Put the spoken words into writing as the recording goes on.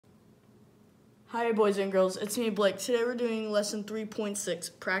Hi boys and girls, it's me Blake. Today we're doing lesson 3.6,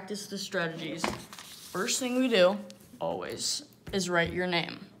 practice the strategies. First thing we do, always, is write your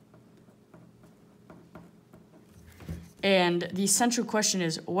name. And the central question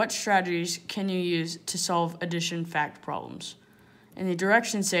is, what strategies can you use to solve addition fact problems? And the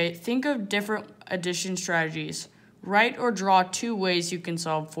directions say, think of different addition strategies. Write or draw 2 ways you can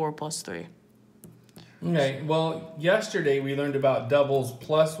solve 4 plus 3. Okay, well, yesterday we learned about doubles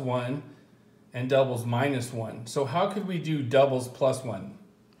plus 1 and doubles minus 1. So how could we do doubles plus 1?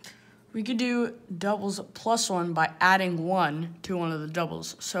 We could do doubles plus 1 by adding 1 to one of the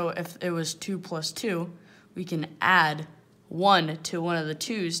doubles. So if it was 2 plus 2, we can add 1 to one of the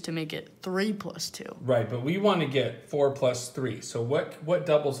 2's to make it 3 plus 2. Right, but we want to get 4 plus 3. So what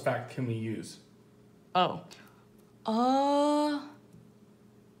doubles fact can we use?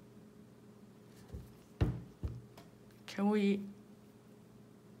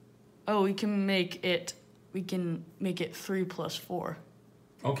 We can make it 3 plus 4.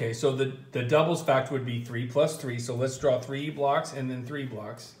 Okay, so the doubles fact would be 3 plus 3. So let's draw 3 blocks and then 3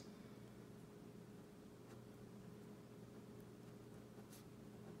 blocks.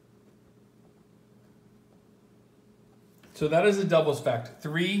 So that is a doubles fact,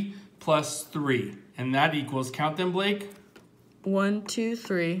 3 plus 3. And that equals, count them, Blake? 1, 2,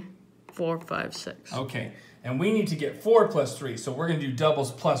 3, 4, 5, 6. Okay, and we need to get 4 plus 3. So we're going to do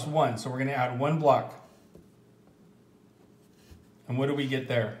doubles plus 1. So we're going to add 1 block. And what do we get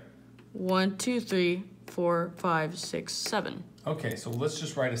there? 1, 2, 3, 4, 5, 6, 7. Okay, so let's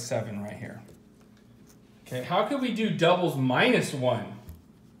just write a 7 right here. Okay, how could we do doubles minus 1?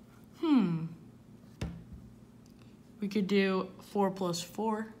 We could do 4 plus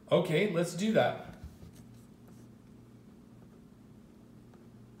 4. Okay, let's do that.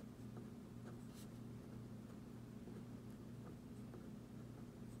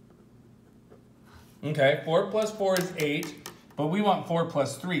 Okay, 4 plus 4 is 8, but we want 4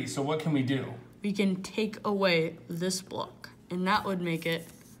 plus 3, so what can we do? We can take away this block, and that would make it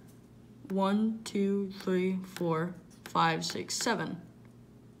 1, 2, 3, 4, 5, 6, 7.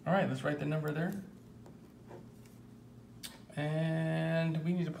 All right, let's write the number there. And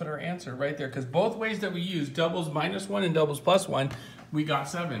we need to put our answer right there, because both ways that we use, doubles minus 1 and doubles plus 1, we got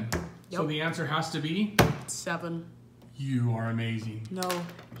 7. Yep. So the answer has to be? 7. You are amazing. No,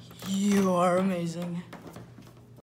 you are amazing.